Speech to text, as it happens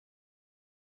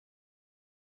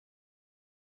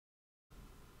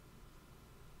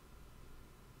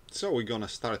So we're gonna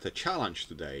start a challenge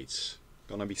today. It's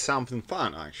gonna be something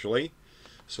fun actually.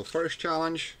 So first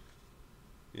challenge,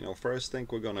 first thing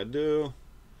we're gonna do,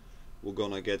 we're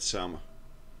gonna get some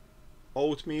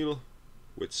oatmeal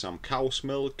with some cow's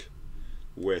milk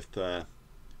with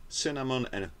cinnamon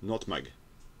and nutmeg.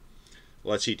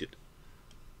 Let's eat it.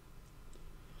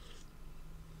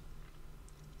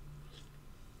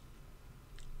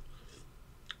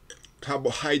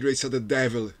 Carbohydrates are the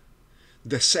devil.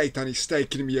 The Satan is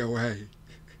taking me away.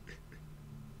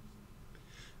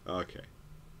 Okay.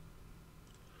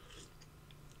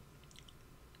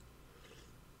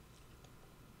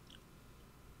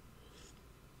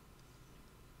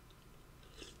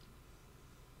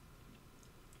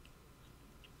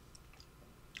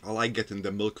 I like getting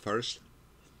the milk first.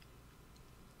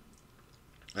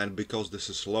 And because this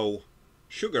is low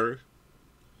sugar,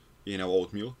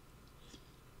 oatmeal,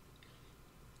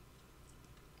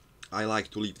 I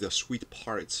like to leave the sweet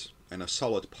parts and the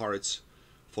solid parts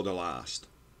for the last.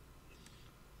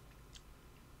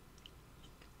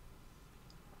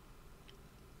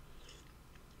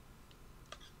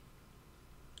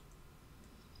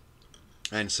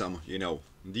 And some,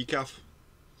 decaf.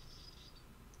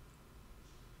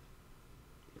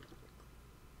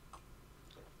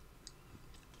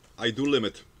 I do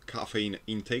limit caffeine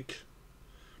intake,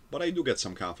 but I do get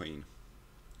some caffeine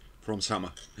from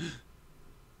some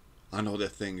another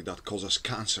thing that causes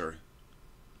cancer.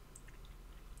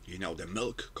 The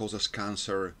milk causes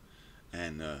cancer,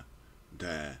 and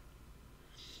the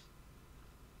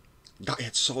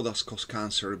diet sodas cause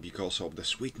cancer because of the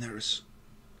sweeteners.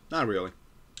 Not really,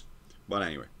 but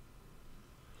anyway.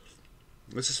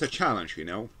 This is a challenge,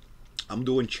 I'm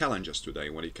doing challenges today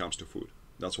when it comes to food.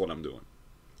 That's what I'm doing.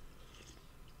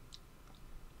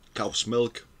 Cow's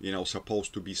milk,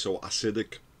 supposed to be so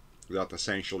acidic that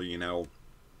essentially,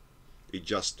 it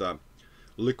just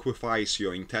liquefies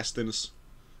your intestines,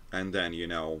 and then,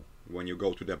 when you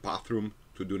go to the bathroom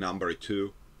to do number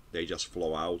 2, they just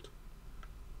flow out.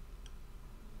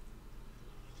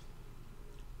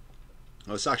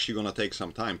 It's actually gonna take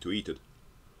some time to eat it.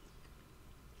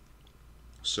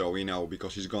 So,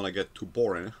 because it's gonna get too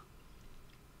boring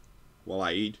while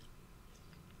I eat.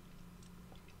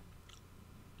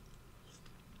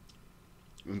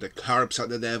 And the carbs are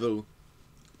the devil.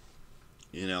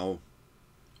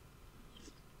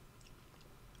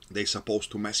 They're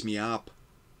supposed to mess me up.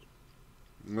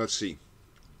 Let's see.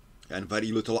 And very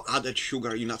little added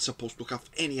sugar. You're not supposed to have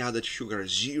any added sugar.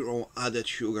 0 added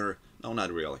sugar. No,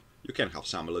 not really. You can have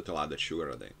some little added sugar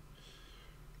a day.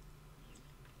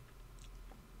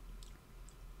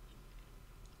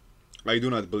 I do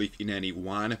not believe in any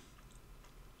one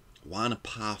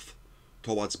path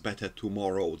towards better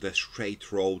tomorrow, the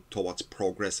straight road towards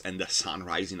progress and the sun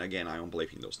rising again. I don't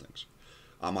believe in those things.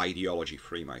 I'm ideology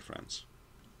free, my friends.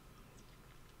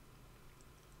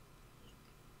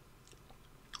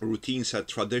 Routines and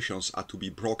traditions are to be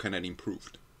broken and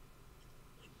improved.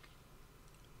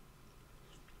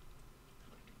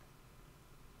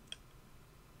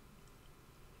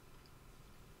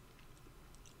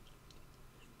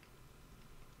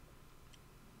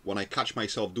 When I catch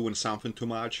myself doing something too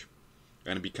much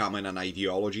and becoming an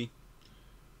ideology,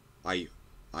 I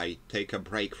take a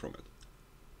break from it.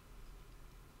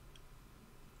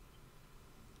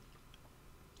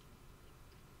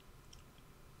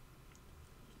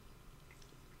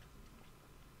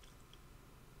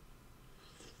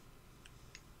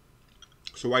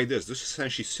 So why this? This is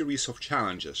essentially a series of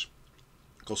challenges,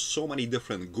 because so many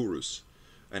different gurus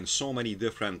and so many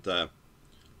different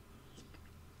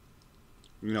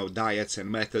diets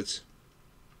and methods,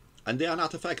 and they are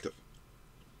not effective.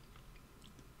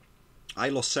 I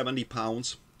lost 70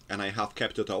 pounds and I have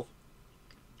kept it off.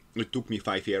 It took me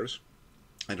 5 years,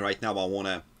 and right now I want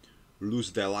to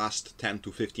lose the last 10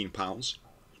 to 15 pounds.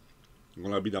 It's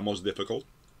going to be the most difficult.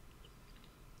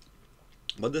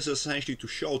 But this is essentially to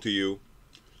show to you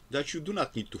that you do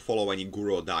not need to follow any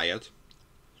guru or diet,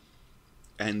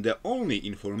 and the only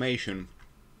information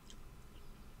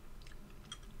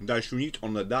that you need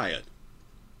on the diet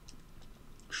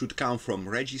should come from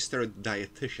registered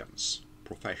dietitians,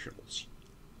 professionals.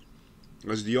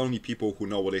 That's the only people who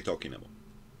know what they're talking about.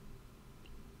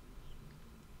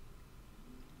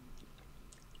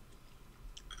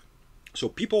 So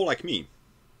people like me,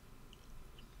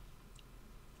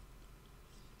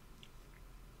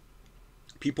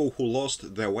 people who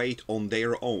lost their weight on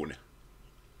their own,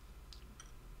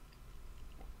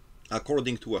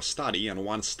 according to a study, and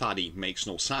one study makes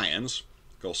no science,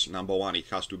 because number one, it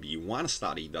has to be one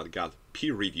study that got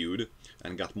peer-reviewed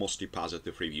and got mostly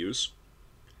positive reviews.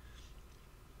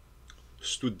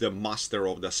 stood the master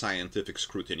of the scientific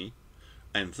scrutiny,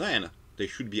 and then there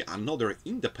should be another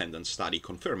independent study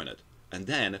confirming it, and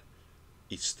then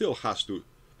it still has to,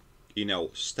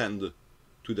 stand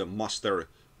to the master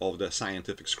of the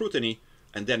scientific scrutiny,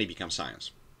 and then it becomes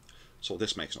science. So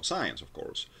this makes no science, of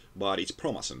course, but it's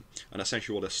promising. And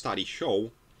essentially what the studies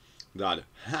show, that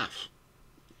half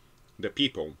the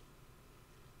people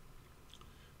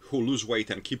who lose weight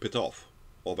and keep it off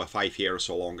over 5 years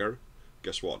or longer,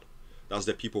 guess what? That's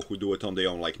the people who do it on their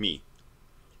own, like me.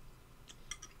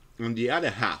 And the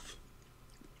other half,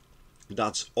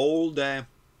 that's all the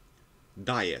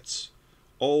diets,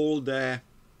 all the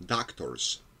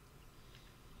doctors,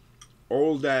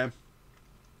 all the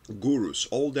gurus,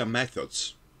 all the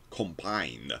methods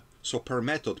combined. So per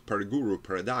method, per guru,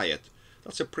 per diet,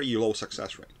 that's a pretty low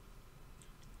success rate.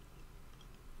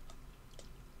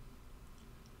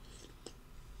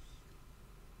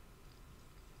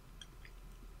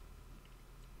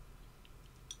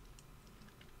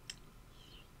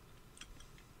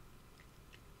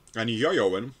 And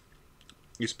yo-yoing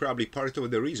is probably part of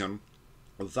the reason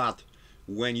that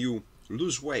when you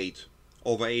lose weight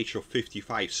over age of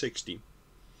 55, 60,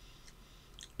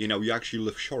 you actually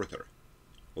live shorter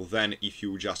than if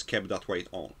you just kept that weight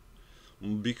on.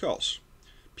 Because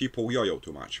people yo-yo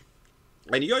too much.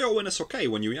 And yo-yoing is okay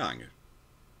when you're young.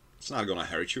 It's not gonna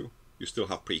hurt you. You still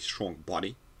have pretty strong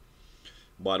body.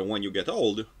 But when you get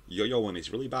old, yo-yoing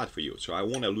is really bad for you. So I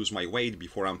want to lose my weight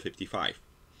before I'm 55.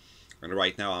 And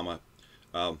right now I'm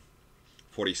a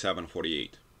 47,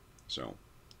 48. So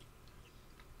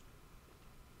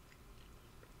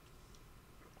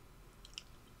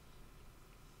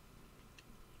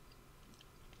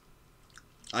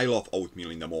I love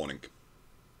oatmeal in the morning.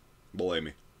 Believe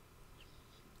me.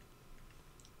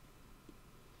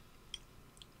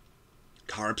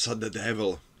 Carbs are the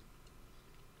devil.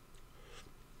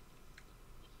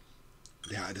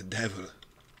 They are the devil.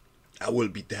 I will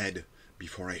be dead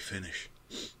before I finish.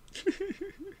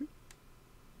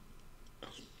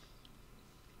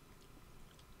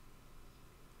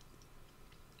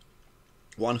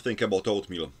 One thing about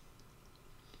oatmeal,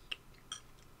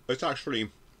 it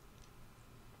actually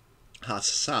has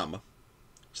some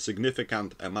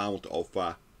significant amount of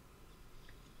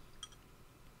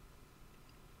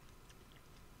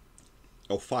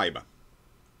fiber,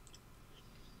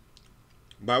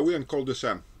 but I wouldn't call this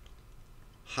a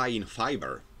high in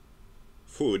fiber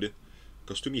food,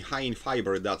 because to me high in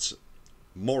fiber, that's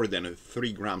more than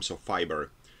 3 grams of fiber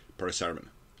per serving,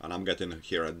 and I'm getting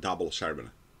here a double serving.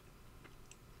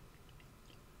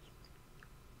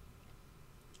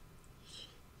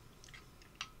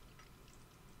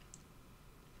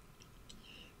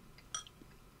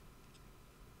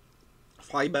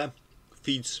 Fiber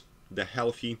feeds the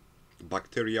healthy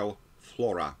bacterial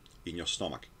flora in your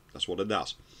stomach. That's what it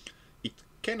does. It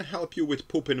can help you with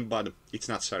pooping, but it's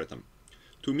not certain.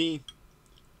 To me,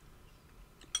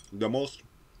 the most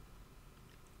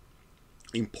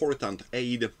important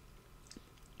aid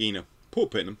in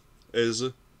pooping is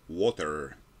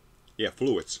water. Yeah,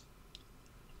 fluids.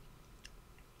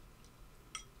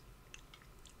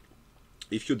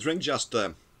 If you drink just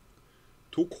 2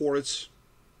 quarts,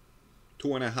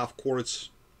 2.5 quarts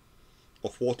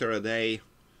of water a day,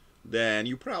 then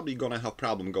you're probably gonna have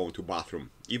problem going to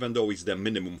bathroom, even though it's the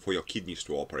minimum for your kidneys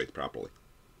to operate properly.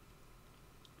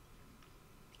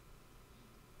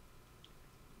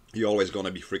 You're always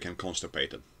gonna be freaking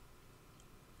constipated,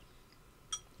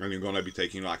 and you're gonna be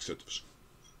taking laxatives.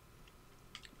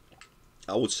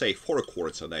 I would say 4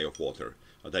 quarts a day of water,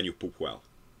 and then you poop well.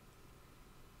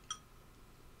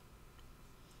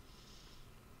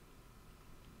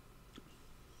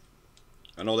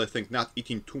 Another thing, not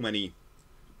eating too many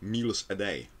meals a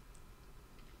day,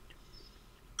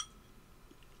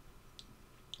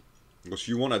 because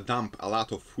you want to dump a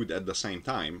lot of food at the same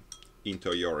time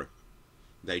into your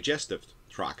digestive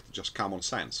tract. Just common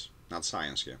sense, not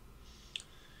science here.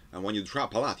 And when you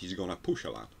drop a lot, it's gonna push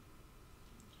a lot.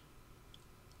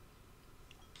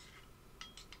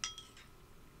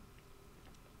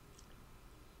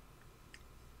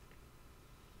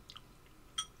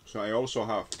 So I also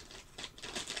have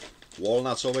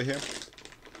walnuts over here,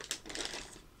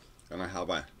 and I have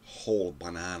a whole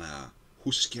banana.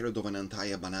 Who's scared of an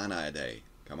entire banana a day?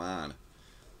 Come on,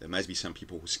 there must be some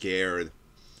people who's scared.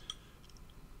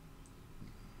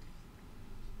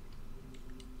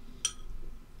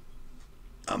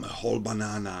 I'm a whole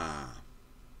banana.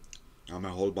 I'm a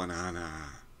whole banana.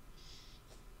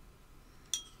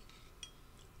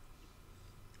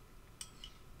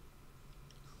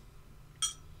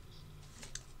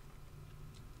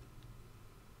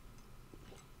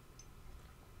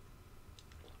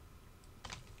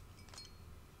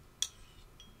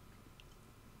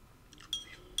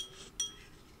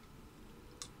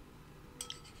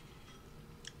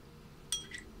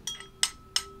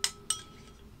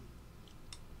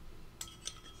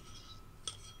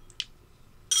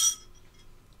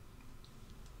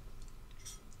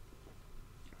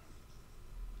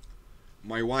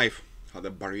 My wife had a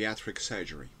bariatric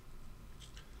surgery,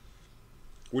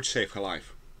 which saved her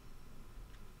life.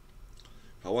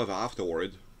 However,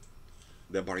 afterward,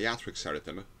 the bariatric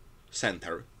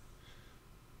center,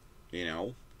 you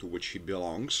know, to which she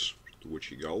belongs, to which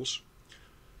she goes,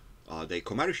 the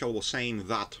commercial was saying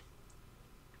that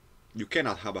you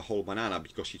cannot have a whole banana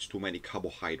because it's too many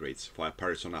carbohydrates for a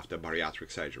person after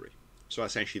bariatric surgery. So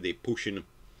essentially they push in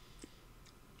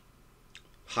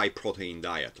high protein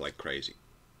diet like crazy.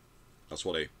 That's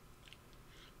what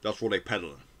they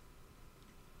peddle.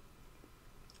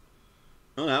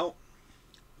 Oh, now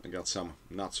I got some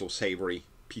not so savory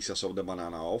pieces of the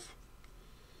banana off.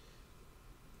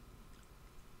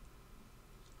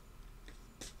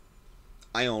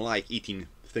 I don't like eating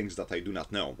things that I do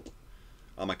not know.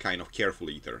 I'm a kind of careful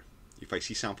eater. If I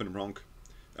see something wrong,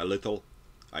 a little,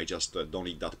 I just don't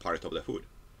eat that part of the food.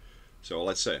 So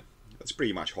let's say, that's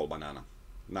pretty much whole banana.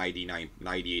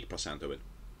 98% of it.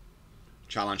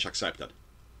 Challenge accepted.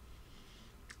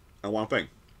 And one thing.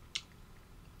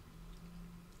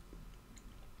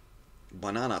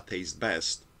 Banana tastes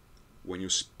best when you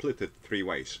split it 3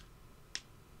 ways.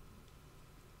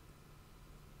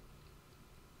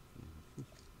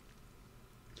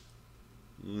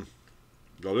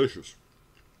 Delicious.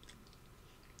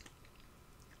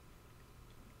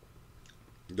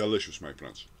 Delicious, my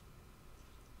friends.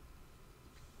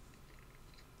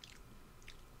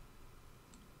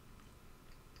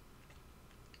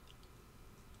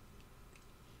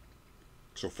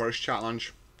 So first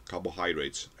challenge,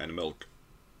 carbohydrates and milk.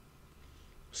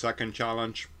 Second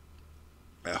challenge,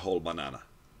 a whole banana.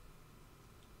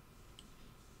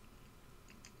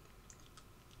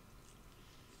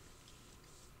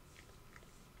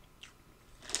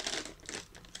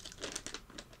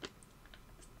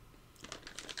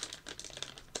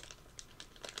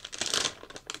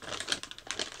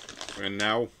 And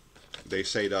now they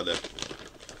say that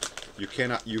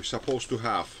you're supposed to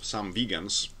have, some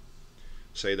vegans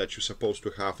say that you're supposed to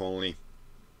have only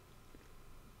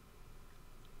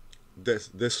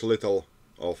this little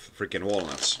of freaking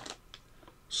walnuts.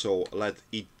 So let's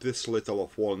eat this little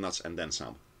of walnuts and then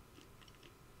some.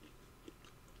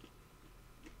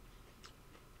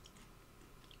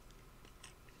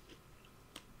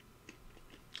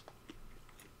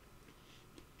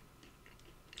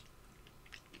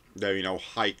 They're, you know,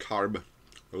 high carb,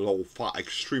 low fat,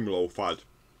 extreme low fat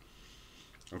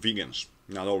vegans.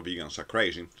 Not all vegans are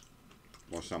crazy,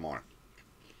 but some are.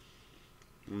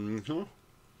 That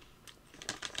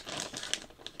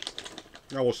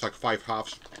was like 5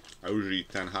 halves. I usually eat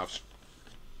 10 halves.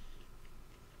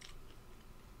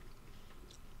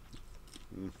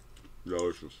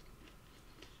 Delicious.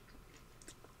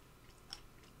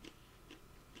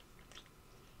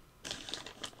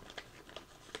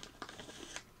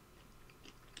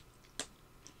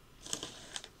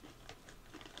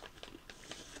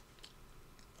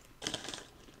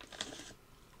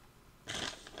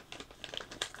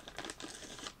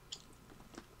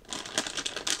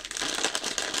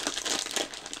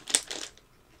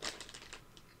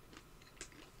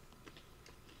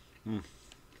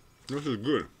 This is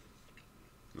good.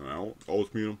 Well,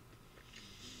 oatmeal,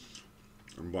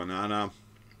 banana,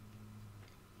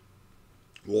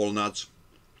 walnuts.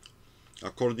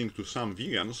 According to some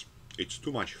vegans, it's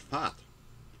too much fat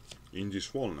in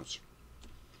these walnuts.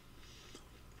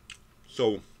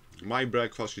 So my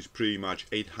breakfast is pretty much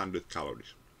 800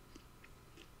 calories.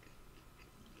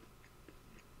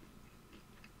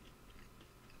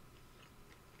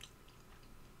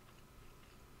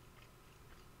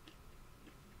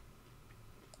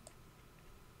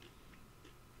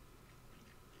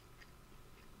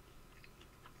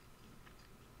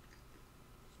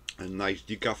 A nice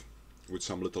decaf with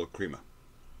some little creamer.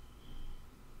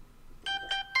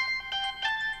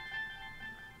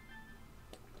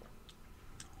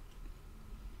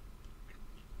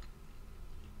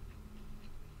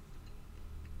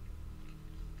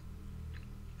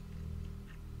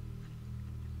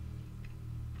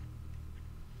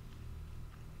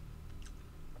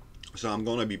 So I'm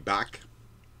gonna be back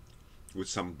with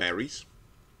some berries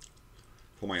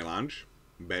for my lunch.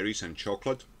 Berries and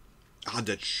chocolate.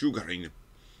 Added sugar in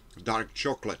dark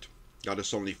chocolate. That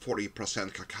is only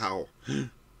 40% cacao.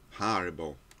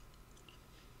 Horrible.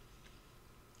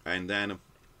 And then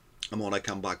I'm gonna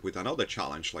come back with another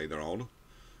challenge later on.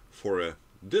 For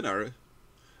dinner,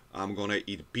 I'm gonna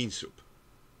eat bean soup.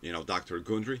 You know, Dr.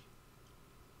 Gundry?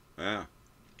 Yeah.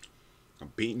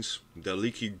 Beans, the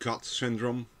leaky gut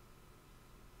syndrome.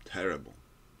 Terrible.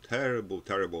 Terrible,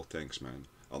 terrible things, man.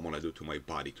 I'm gonna do to my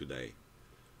body today.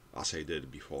 As I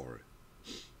did before.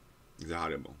 It's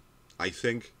horrible. I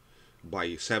think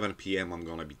by 7 p.m. I'm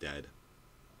gonna be dead.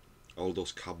 All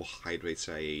those carbohydrates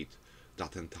I ate,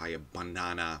 that entire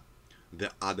banana,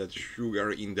 the added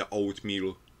sugar in the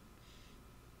oatmeal,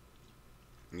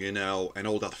 you know, and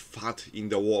all that fat in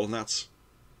the walnuts.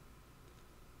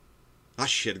 That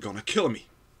shit gonna kill me.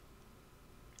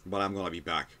 But I'm gonna be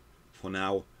back. For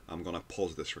now, I'm gonna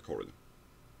pause this recording.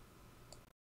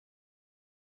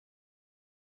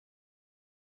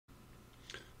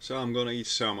 So I'm gonna eat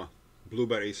some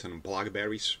blueberries and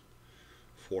blackberries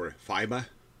for fiber.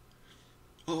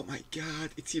 Oh my god,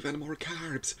 it's even more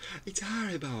carbs. It's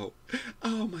horrible.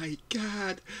 Oh my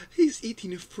god, he's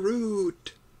eating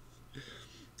fruit.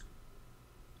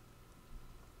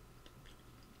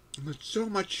 Not so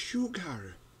much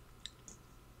sugar.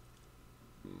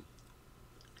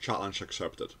 Challenge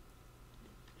accepted.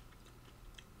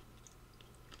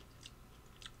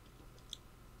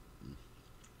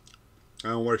 I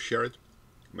don't want to share it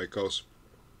because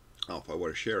if I were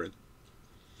to share it,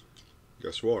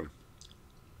 guess what?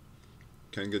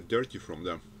 Can get dirty from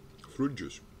the fruit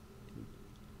juice.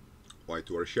 Why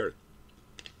to share it?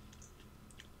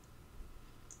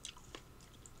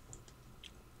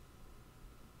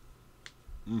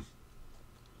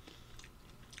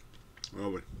 Oh,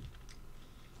 but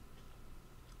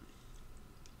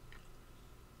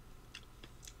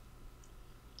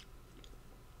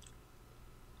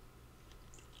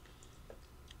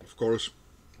of course,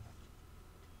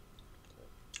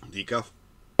 decaf.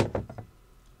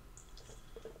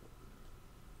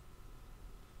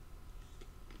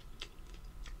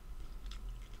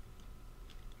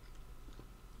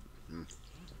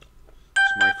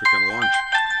 It's my freaking lunch.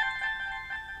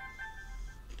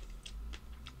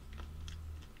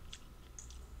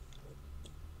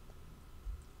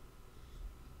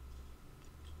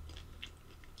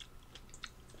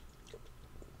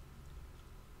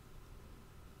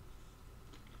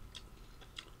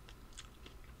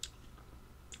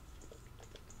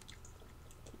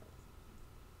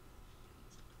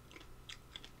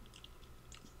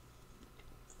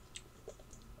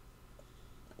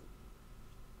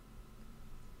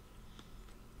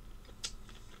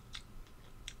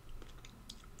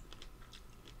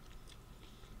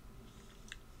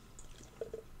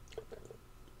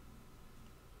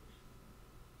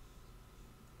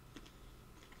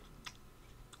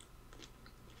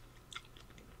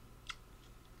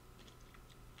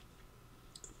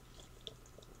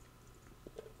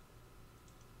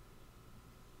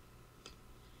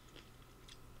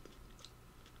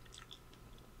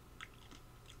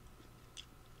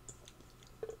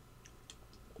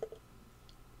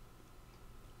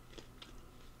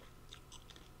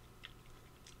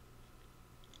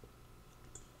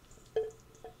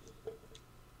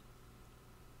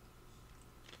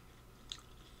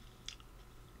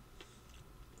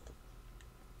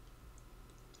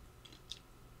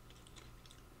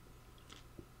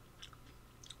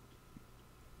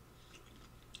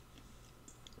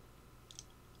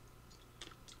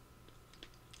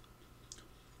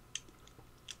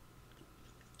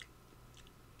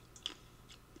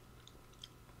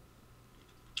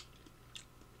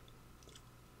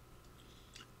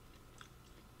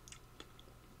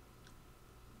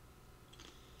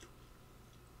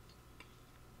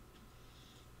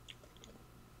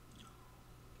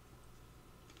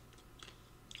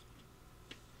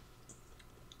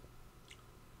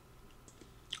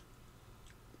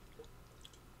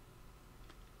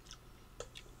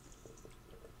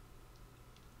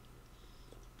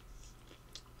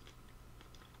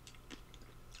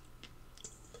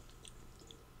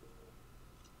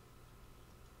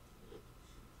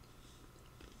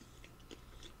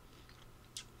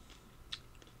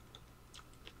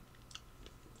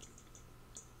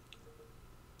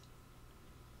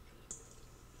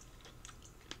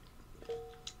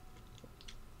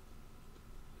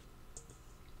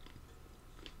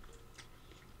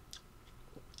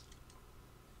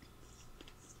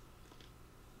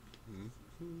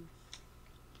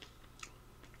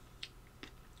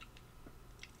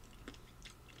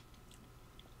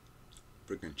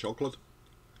 Freaking chocolate.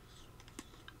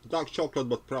 Dark chocolate,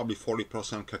 but probably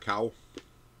 40% cacao.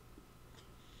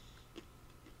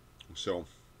 So,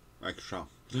 extra.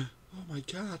 Oh my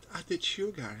god, added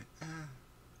sugar.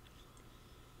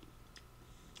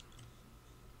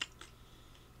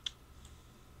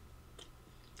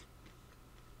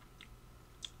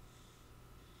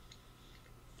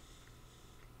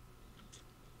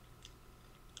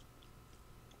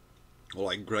 Or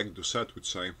like Greg Doucette would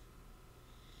say.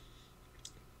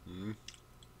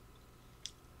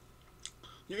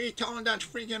 You eat all that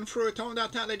freaking fruit, all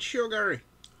that added sugar.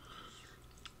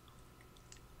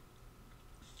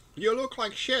 You look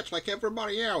like shit, like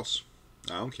everybody else.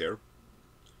 I don't care.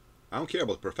 I don't care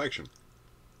about perfection.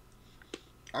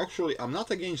 Actually, I'm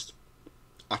not against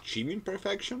achieving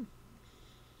perfection,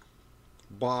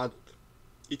 but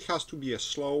it has to be a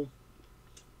slow,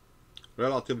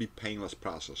 relatively painless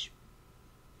process.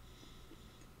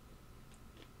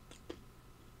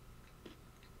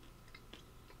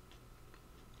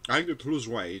 I did lose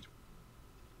weight.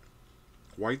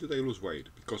 Why did I lose weight?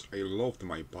 Because I loved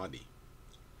my body.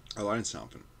 I learned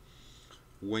something.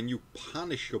 When you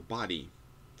punish your body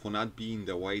for not being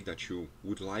the way that you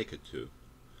would like it to,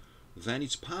 then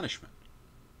it's punishment.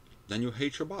 Then you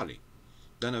hate your body.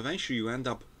 Then eventually you end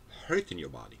up hurting your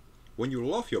body. When you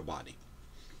love your body,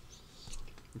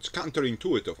 it's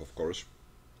counterintuitive, of course.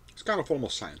 It's kind of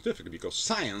almost scientific, because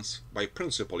science, by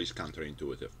principle, is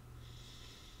counterintuitive.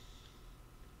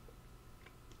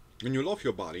 When you love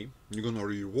your body, you're gonna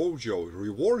reward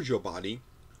your body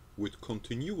with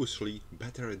continuously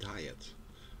better diet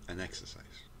and exercise.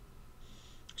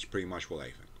 It's pretty much what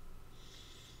I think.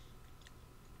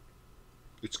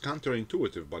 It's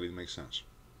counterintuitive, but it makes sense.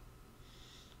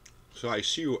 So I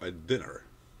see you at dinner.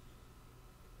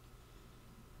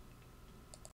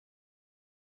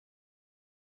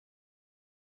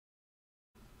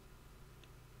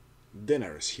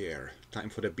 Dinner is here. Time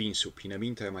for the bean soup. In the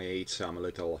meantime, I ate some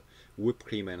little whipped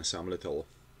cream and some little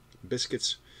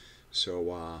biscuits.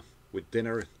 So with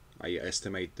dinner, I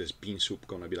estimate this bean soup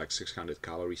gonna be like 600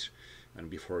 calories, and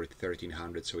before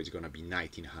 1300, so it's gonna be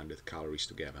 1900 calories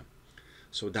together.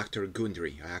 So Dr.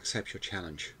 Gundry, I accept your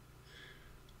challenge.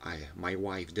 My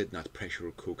wife did not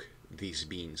pressure cook these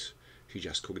beans. She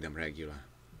just cooked them regular.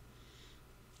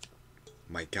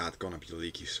 My God, gonna be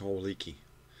leaky, so leaky.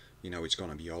 You know, it's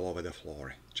gonna be all over the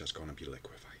floor. Just gonna be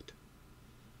liquefied.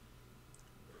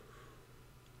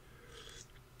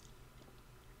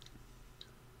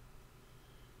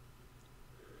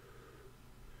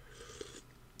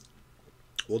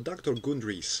 What Dr.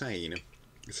 Gundry is saying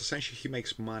is essentially he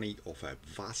makes money off a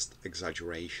vast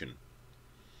exaggeration.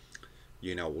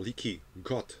 You know, leaky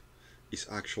gut is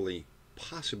actually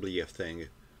possibly a thing,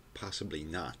 possibly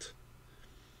not.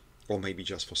 Or maybe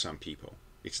just for some people.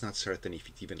 It's not certain if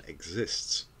it even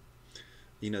exists.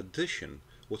 In addition,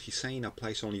 what he's saying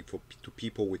applies only to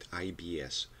people with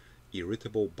IBS,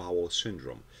 irritable bowel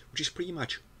syndrome, which is pretty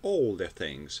much all the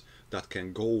things that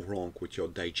can go wrong with your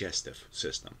digestive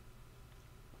system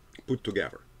put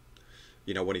together,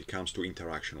 you know, when it comes to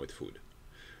interaction with food.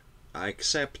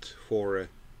 Except for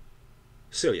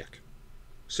celiac.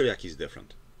 Celiac is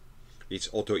different. It's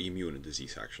autoimmune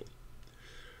disease, actually.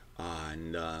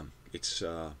 And it's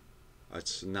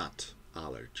not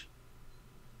allergy.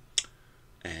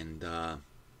 And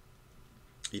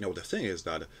you know, the thing is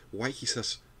that why he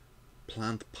says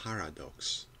plant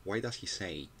paradox, why does he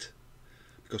say it?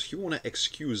 Because he want to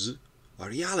excuse a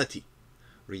reality.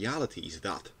 Reality is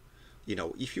that, you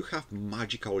know, if you have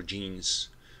magical genes,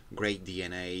 great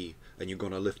DNA, and you're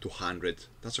gonna live to 100,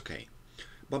 that's okay.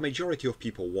 But majority of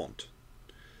people won't.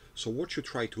 So what you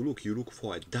try to look, you look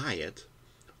for a diet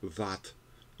that,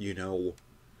 you know,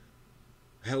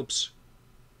 helps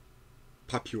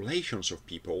populations of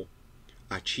people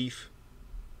achieve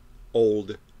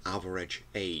old average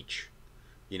age,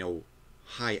 you know,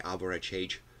 high average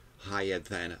age, higher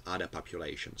than other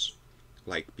populations,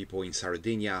 like people in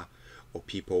Sardinia or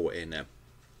people in,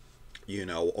 you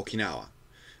know, Okinawa.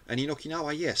 And in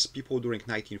Okinawa, yes, people during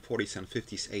 1940s and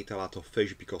 50s ate a lot of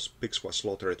fish because pigs were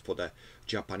slaughtered for the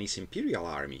Japanese Imperial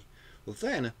Army.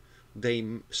 Then,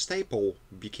 the staple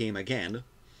became again,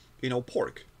 you know,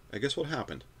 pork. And guess what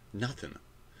happened? Nothing.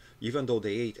 Even though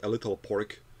they ate a little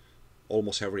pork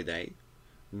almost every day,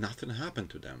 nothing happened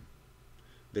to them.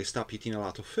 They stopped eating a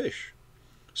lot of fish.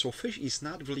 So fish is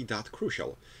not really that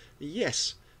crucial.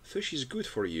 Yes, fish is good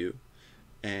for you,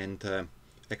 and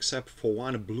except for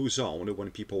one blue zone, when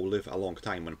people live a long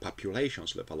time, when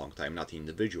populations live a long time, not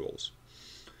individuals,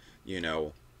 you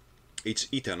know, it's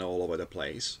eaten all over the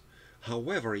place.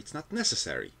 However, it's not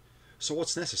necessary. So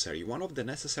what's necessary? One of the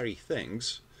necessary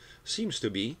things seems to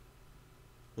be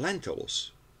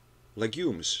lentils,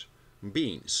 legumes,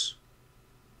 beans.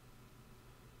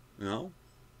 You know?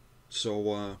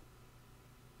 So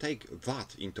take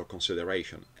that into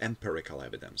consideration, empirical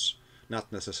evidence,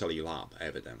 not necessarily lab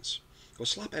evidence.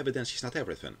 Because lab evidence is not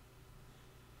everything.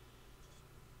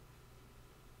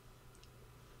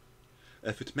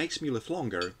 If it makes me live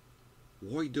longer,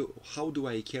 how do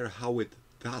I care how it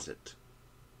does it?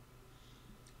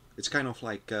 It's kind of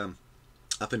like,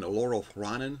 I think, Law of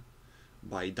Running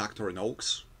by Dr.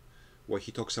 Noakes, where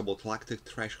he talks about lactate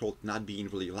threshold not being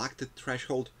really lactate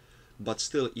threshold, but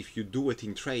still, if you do it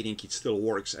in training, it still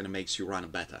works and makes you run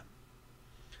better.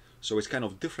 So it's kind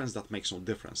of difference that makes no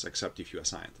difference, except if you're a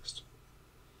scientist.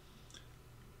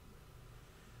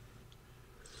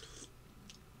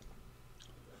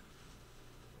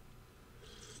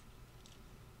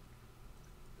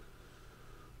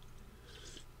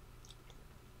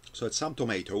 So it's some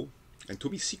tomato, and to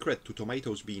be secret to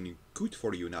tomatoes being good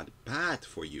for you, not bad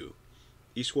for you,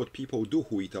 is what people do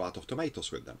who eat a lot of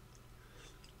tomatoes with them.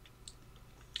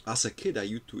 As a kid,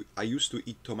 I used to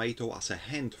eat tomato as a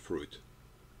hand fruit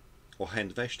or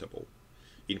hand vegetable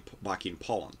back in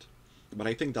Poland, but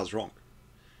I think that's wrong.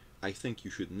 I think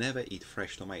you should never eat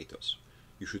fresh tomatoes.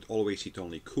 You should always eat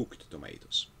only cooked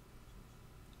tomatoes.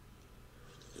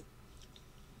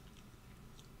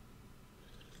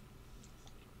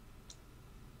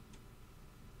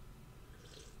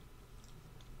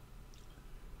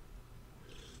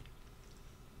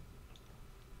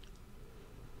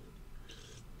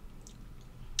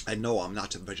 I know I'm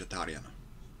not a vegetarian,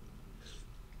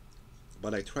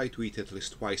 but I try to eat at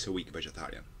least twice a week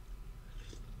vegetarian.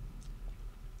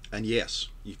 And yes,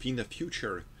 if in the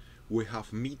future we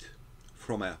have meat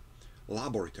from a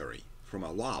laboratory, from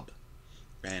a lab,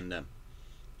 and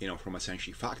from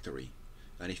essentially factory,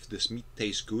 and if this meat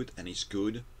tastes good and is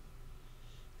good,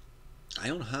 I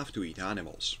don't have to eat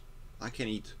animals. I can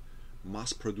eat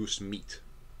mass-produced meat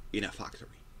in a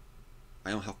factory. I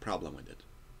don't have problem with it.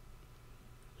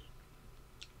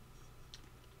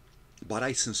 But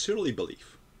I sincerely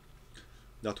believe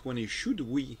that when should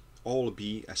we all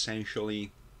be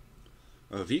essentially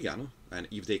vegan, and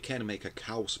if they can make a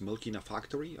cow's milk in a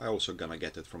factory, I also gonna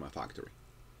get it from a factory.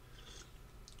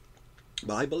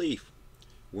 But I believe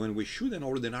when we shouldn't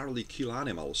ordinarily kill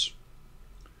animals,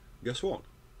 guess what?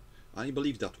 I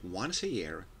believe that once a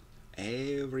year,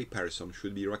 every person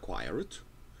should be required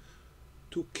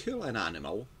to kill an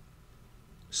animal,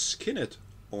 skin it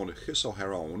on his or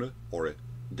her own, or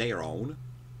their own,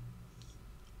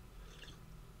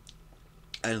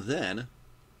 and then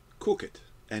cook it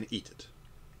and eat it.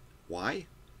 Why?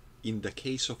 In the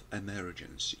case of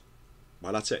emergency.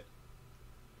 But that's it.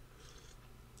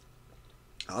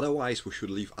 Otherwise, we should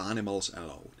leave animals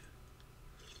alone.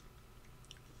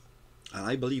 And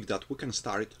I believe that we can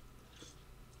start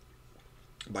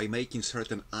by making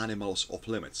certain animals off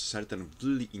limits, certain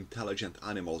really intelligent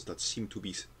animals that seem to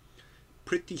be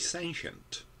pretty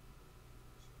sentient.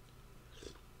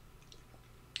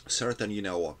 Certain,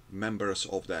 members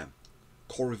of the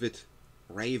corvid,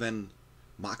 raven,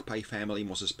 magpie family,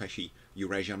 most especially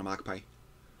Eurasian magpie.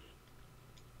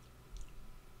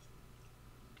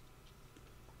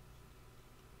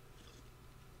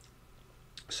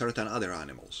 Certain other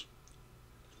animals.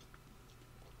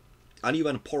 And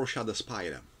even Portia the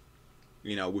spider.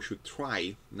 We should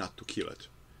try not to kill it.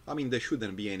 I mean, there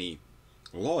shouldn't be any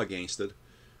law against it,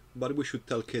 but we should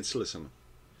tell kids, listen,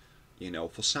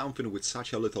 for something with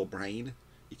such a little brain,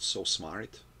 it's so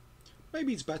smart,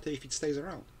 maybe it's better if it stays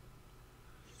around.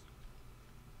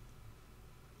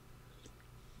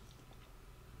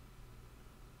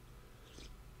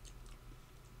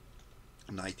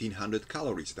 $1,900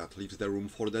 calories, that leaves the room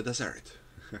for the dessert.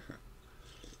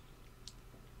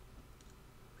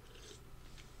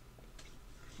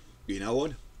 You know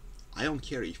what? I don't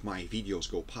care if my videos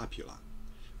go popular.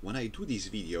 When I do these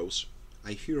videos,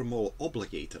 I feel more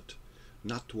obligated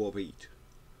not to overeat.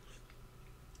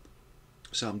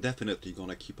 So I'm definitely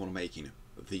gonna keep on making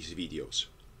these videos.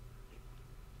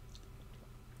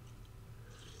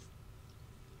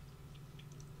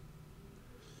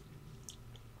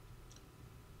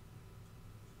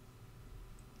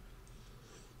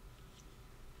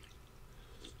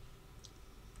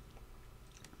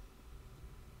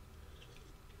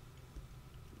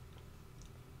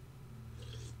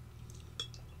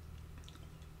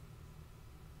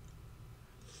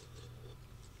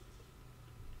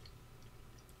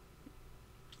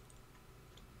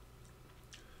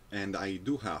 And I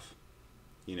do have,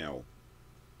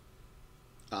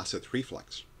 acid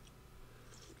reflux.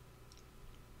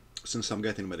 Since I'm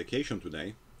getting medication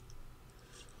today,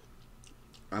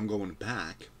 I'm going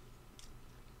back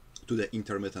to the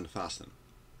intermittent fasting.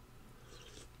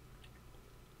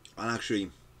 And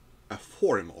actually, a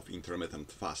form of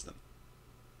intermittent fasting,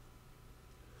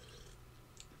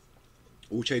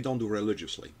 which I don't do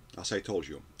religiously. As I told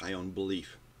you, I don't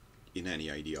believe in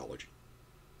any ideology.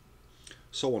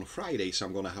 So on Fridays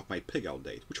I'm gonna have my pig out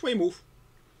date, which may move.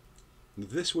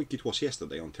 This week it was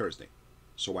yesterday on Thursday,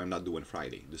 so I'm not doing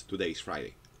Friday. Today is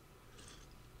Friday.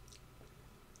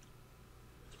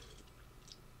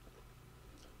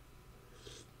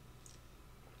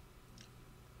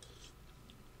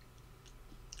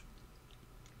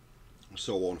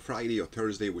 So on Friday or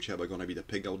Thursday, whichever gonna be the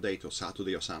pig out date, or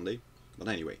Saturday or Sunday, But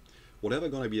anyway, whatever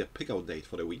gonna be the pick-out date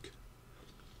for the week,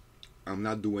 I'm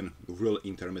not doing real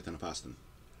intermittent fasting.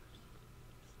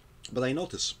 But I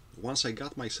notice once I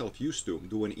got myself used to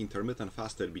doing intermittent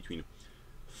fasting between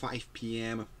 5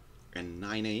 p.m. and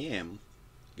 9 a.m.,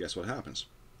 guess what happens?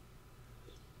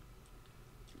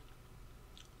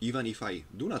 Even if I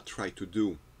do not try to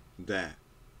do the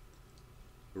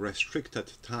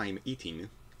restricted time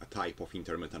eating, a type of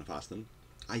intermittent fasting,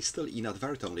 I still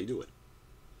inadvertently do it.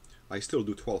 I still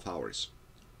do 12 hours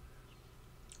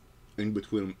in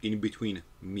between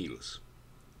meals.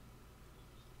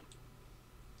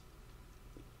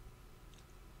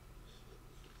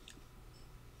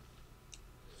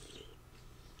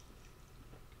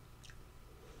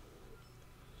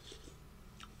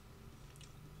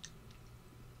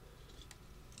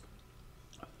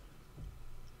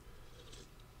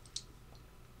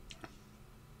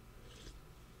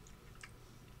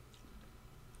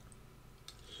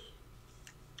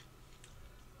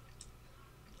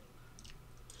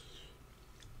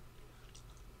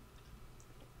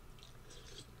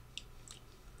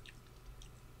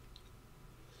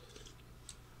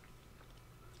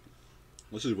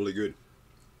 This is really good.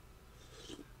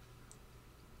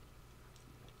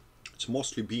 It's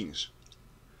mostly beans.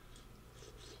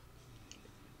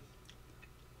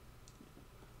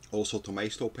 Also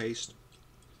tomato paste.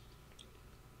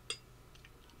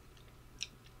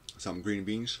 Some green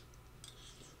beans.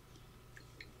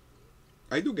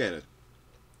 I do get it.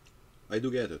 I do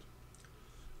get it.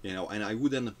 You know, and I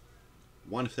wouldn't,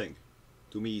 one thing,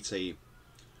 to me it's a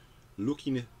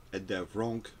looking at the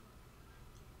wrong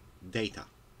data.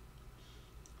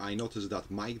 I noticed that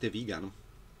Mike the vegan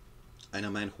and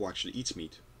a man who actually eats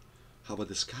meat have a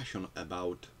discussion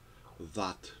about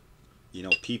that, you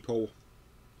know, people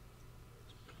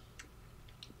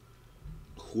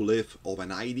who live over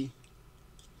 90,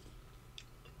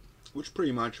 which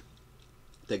pretty much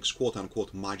takes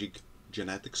quote-unquote magic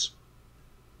genetics.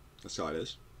 That's how it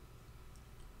is.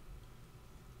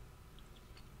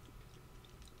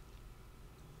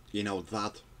 You know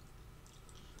that,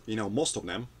 you know, most of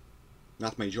them,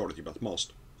 not majority but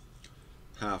most,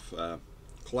 have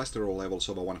cholesterol levels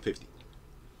over 150.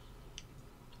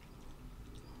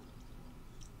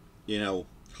 You know,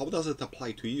 how does it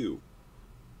apply to you?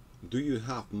 Do you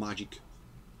have magic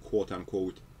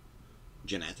quote-unquote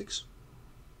genetics?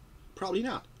 Probably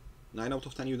not. 9 out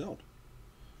of 10 you don't.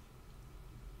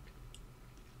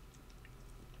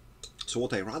 So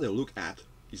what I rather look at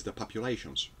is the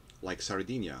populations, like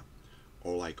Sardinia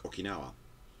or like Okinawa.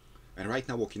 And right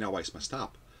now Okinawa is messed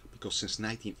up because since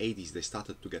 1980s they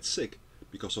started to get sick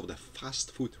because of the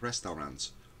fast food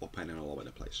restaurants opening all over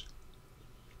the place.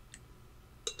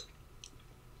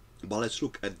 But let's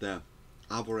look at the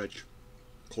average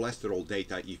cholesterol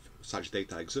data, if such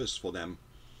data exists for them,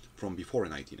 from before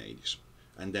 1980s,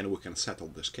 and then we can settle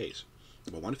this case.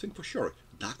 But one thing for sure,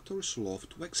 doctors love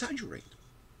to exaggerate.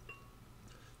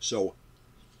 So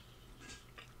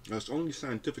there's only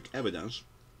scientific evidence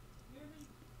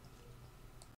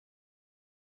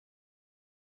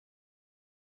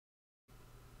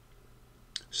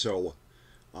so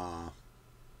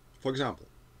for example,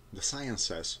 the science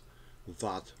says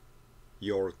that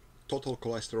your total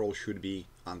cholesterol should be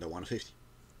under 150.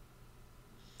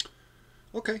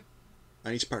 Okay,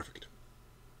 and it's perfect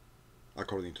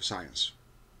according to science,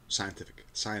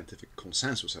 scientific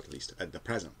consensus, at least at the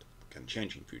present, can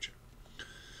change in future.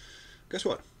 Guess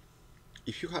what?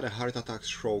 If you had a heart attack,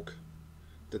 stroke,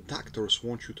 the doctors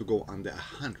want you to go under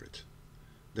 100.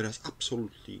 There is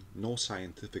absolutely no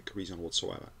scientific reason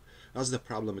whatsoever. That's the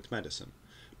problem with medicine.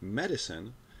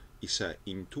 Medicine is an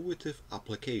intuitive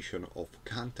application of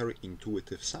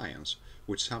counterintuitive science,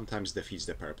 which sometimes defeats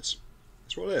the purpose.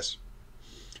 That's what it is.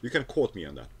 You can quote me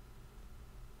on that.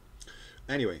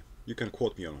 Anyway, you can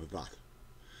quote me on that.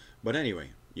 But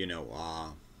anyway, you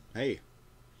know, hey,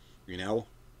 you know,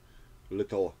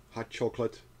 little hot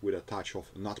chocolate with a touch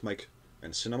of nutmeg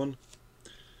and cinnamon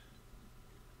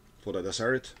for the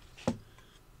dessert.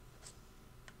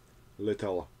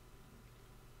 Little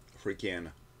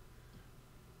freaking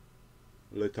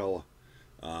little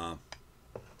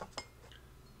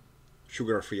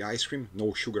sugar-free ice cream,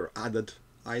 no sugar added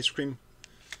ice cream,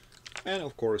 and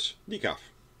of course decaf.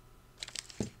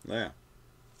 Yeah,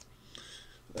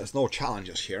 there's no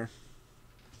challenges here.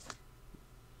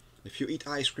 If you eat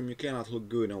ice cream, you cannot look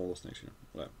good and all those things, you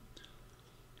know.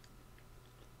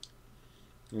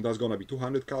 And that's gonna be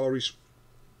 200 calories.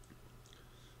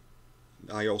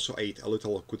 I also ate a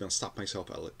little, couldn't stop myself,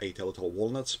 I ate a little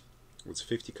walnuts with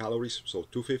 50 calories, so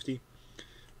 250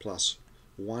 plus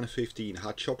 150 in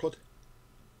hot chocolate.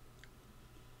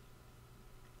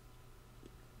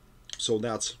 So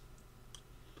that's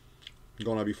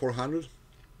gonna be 400,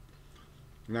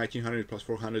 1900 plus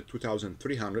 400,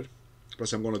 2300.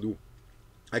 Plus I'm gonna do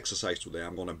exercise today.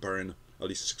 I'm gonna burn at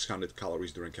least 600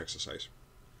 calories during exercise.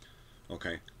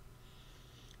 Okay.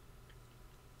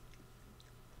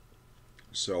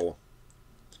 So,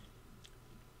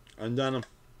 and then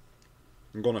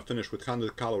I'm gonna finish with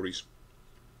 100 calories.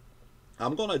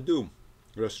 I'm gonna do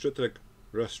restricted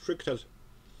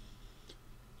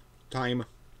time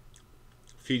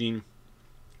feeding,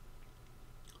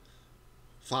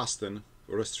 fasting,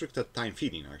 restricted time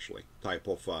feeding actually, type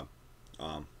of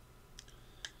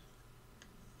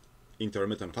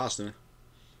intermittent fasting,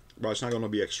 but it's not gonna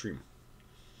be extreme.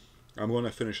 I'm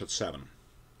gonna finish at 7,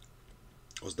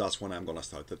 because that's when I'm gonna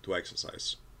start to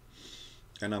exercise,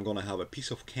 and I'm gonna have a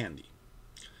piece of candy,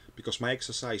 because my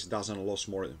exercise doesn't last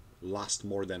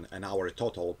more than an hour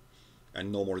total,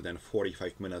 and no more than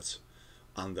 45 minutes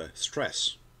under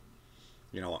stress.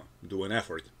 You know, do an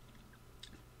effort,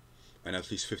 and at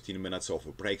least 15 minutes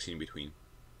of breaks in between.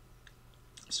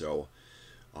 So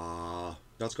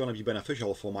that's gonna be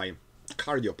beneficial for my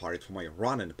cardio part, for my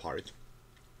running part,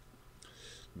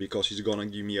 because it's gonna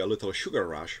give me a little sugar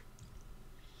rush,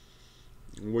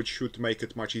 which should make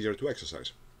it much easier to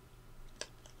exercise.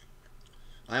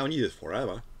 I don't need it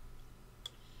forever.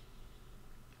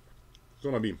 It's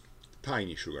gonna be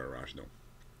tiny sugar rush though.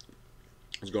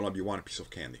 It's gonna be one piece of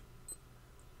candy,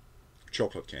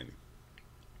 chocolate candy.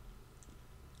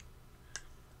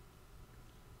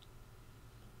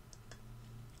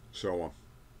 So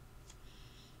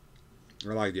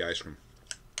I like the ice cream.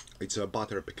 It's a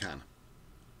butter pecan.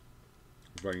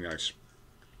 Very nice.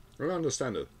 I don't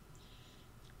understand it.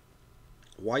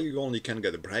 Why you only can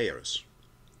get Breyers,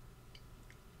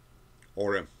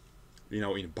 or you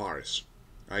know, in bars,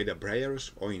 either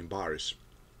Breyers or in bars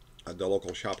at the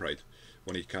local ShopRite,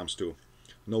 when it comes to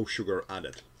no sugar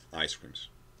added ice creams.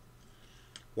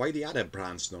 Why the other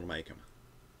brands don't make them?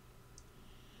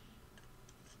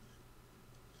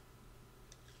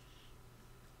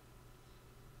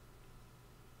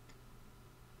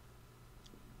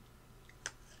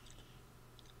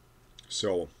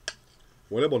 So,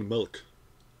 what about milk?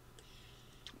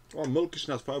 Well, milk is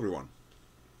not for everyone.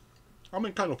 I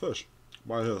mean, kind of is.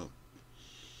 But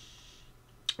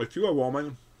if you're a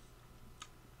woman,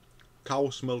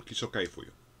 cow's milk is okay for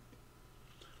you.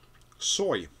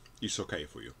 Soy is okay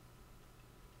for you.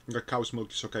 The cow's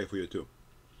milk is okay for you too.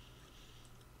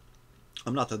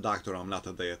 I'm not a doctor, I'm not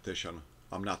a dietitian,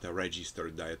 I'm not a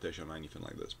registered dietitian or anything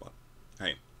like this, but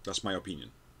hey, that's my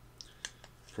opinion.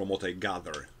 From what I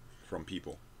gather from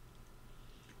people.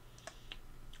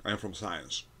 And from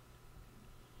science.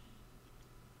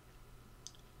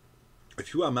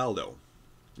 If you are male though,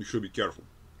 you should be careful.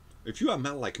 If you are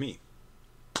male like me,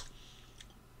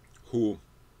 who,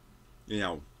 you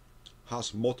know,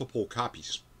 has multiple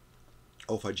copies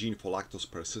of a gene for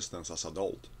lactose persistence as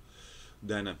adult,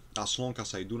 then as long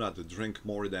as I do not drink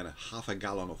more than half a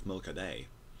gallon of milk a day,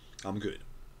 I'm good.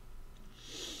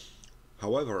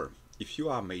 However, if you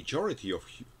are majority of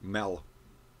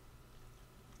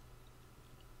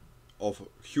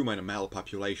human male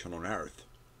population on Earth,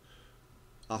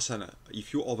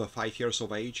 if you're over 5 years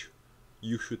of age,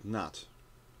 you should not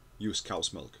use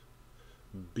cow's milk,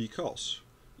 because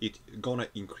it's gonna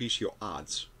increase your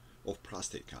odds of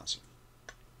prostate cancer.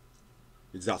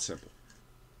 It's that simple.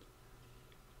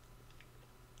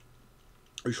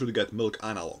 You should get milk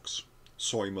analogs,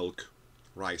 soy milk,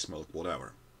 rice milk,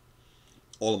 whatever,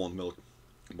 almond milk,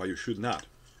 but you should not,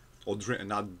 or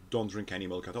don't drink any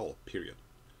milk at all, period.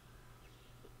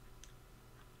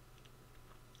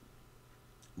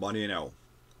 But you know,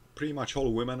 pretty much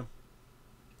all women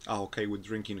are okay with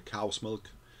drinking cow's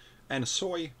milk, and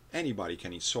soy, anybody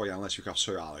can eat soy unless you have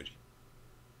soy allergy.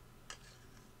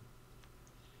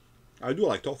 I do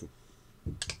like tofu.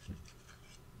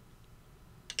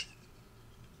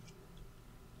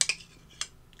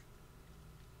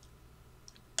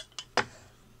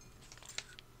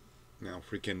 Now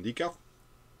freaking decaf.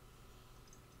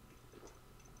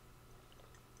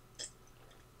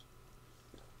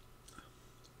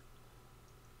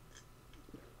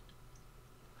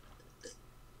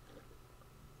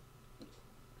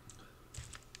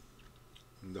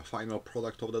 The final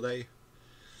product of the day.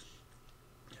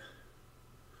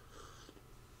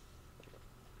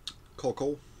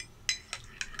 Cocoa,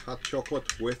 hot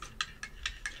chocolate with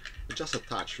just a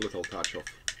little touch of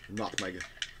nutmeg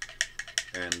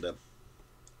and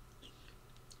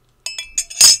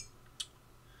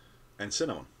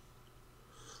cinnamon.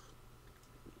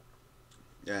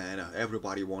 Yeah, and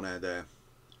everybody wanted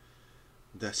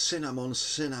the cinnamon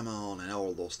and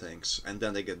all those things, and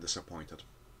then they get disappointed.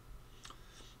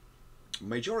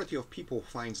 majority of people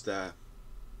finds the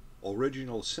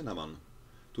original cinnamon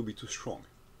to be too strong.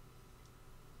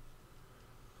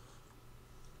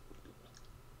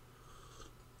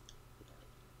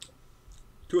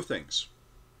 Two things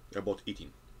about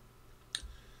eating.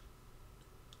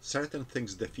 Certain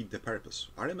things defeat the purpose.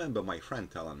 I remember my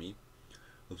friend telling me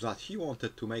that he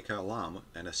wanted to make a lamb,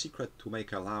 and a secret to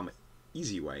make a lamb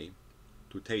easy way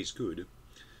to taste good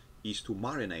is to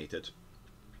marinate it,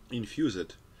 infuse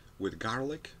it with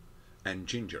garlic and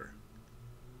ginger.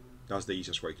 That's the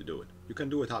easiest way to do it. You can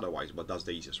do it otherwise, but that's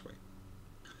the easiest way.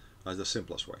 That's the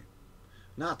simplest way.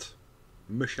 Not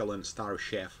Michelin star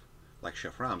chef like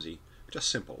Chef Ramsay, just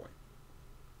simple way.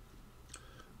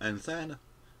 And then,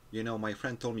 you know, my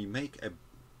friend told me make a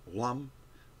lamb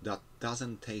that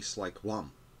doesn't taste like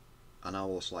lamb. And I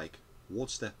was like,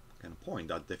 what's the kind of point?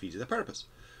 That defeats the purpose.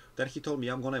 Then he told me,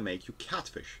 I'm gonna make you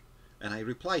catfish. And I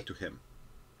replied to him,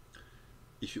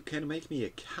 if you can make me a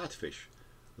catfish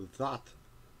that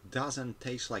doesn't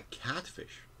taste like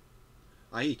catfish,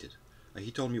 I eat it. And he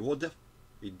told me,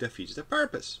 it defeats the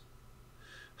purpose.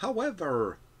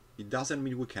 However, it doesn't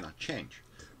mean we cannot change.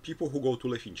 People who go to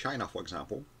live in China, for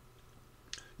example,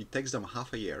 it takes them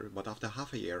half a year, but after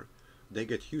half a year, they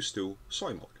get used to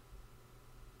soy milk.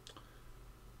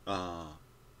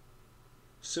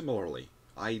 Similarly,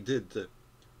 I did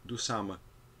do some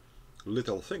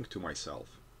little thing to myself.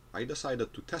 I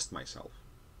decided to test myself.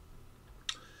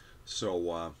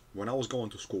 So when I was going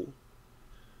to school,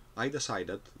 I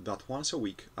decided that once a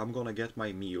week I'm gonna get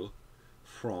my meal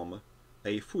from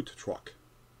a food truck.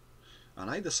 And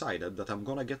I decided that I'm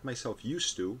gonna get myself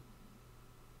used to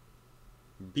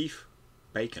beef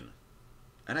bacon.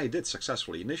 And I did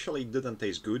successfully. Initially it didn't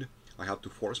taste good, I had to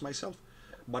force myself,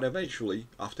 but eventually,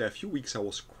 after a few weeks, I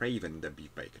was craving the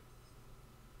beef bacon.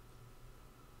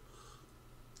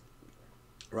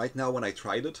 Right now when I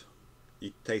tried it,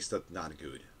 it tasted not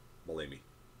good, believe me.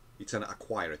 It's an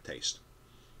acquired taste.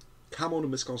 Common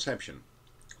misconception.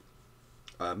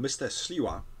 Mr.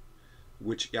 Sliwa,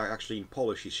 which actually in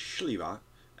Polish is śliwa,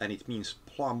 and it means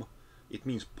plum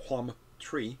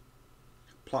tree,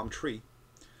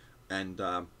 and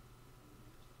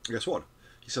guess what?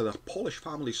 He said that Polish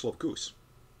families love goose.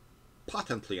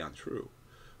 Patently untrue.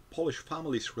 Polish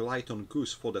families relied on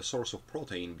goose for the source of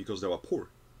protein because they were poor.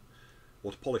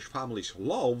 What Polish families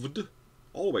loved,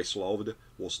 always loved,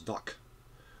 was duck.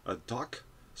 A duck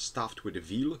stuffed with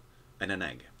veal and an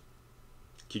egg.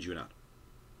 Kid you not.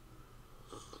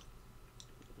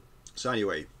 So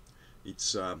anyway,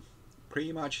 it's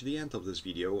pretty much the end of this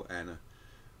video, and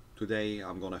today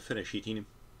I'm gonna finish eating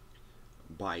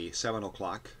by 7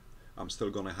 o'clock. I'm still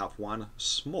gonna have one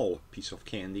small piece of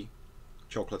candy,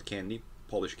 chocolate candy,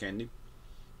 Polish candy,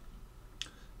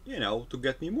 you know, to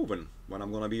get me moving when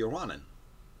I'm gonna be running.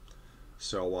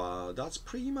 So that's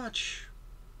pretty much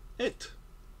it.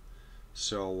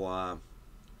 So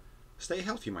stay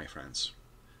healthy, my friends.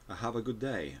 Have a good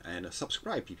day, and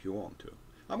subscribe if you want to.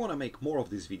 I want to make more of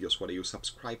these videos, whether you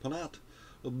subscribe or not,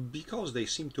 because they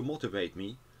seem to motivate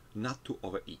me not to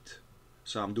overeat.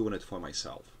 So I'm doing it for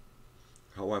myself.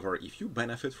 However, if you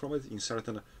benefit from it in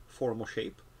certain form or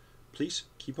shape, please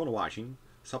keep on watching,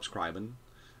 subscribing,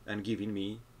 and giving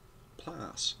me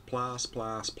plus.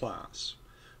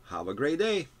 Have a great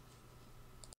day!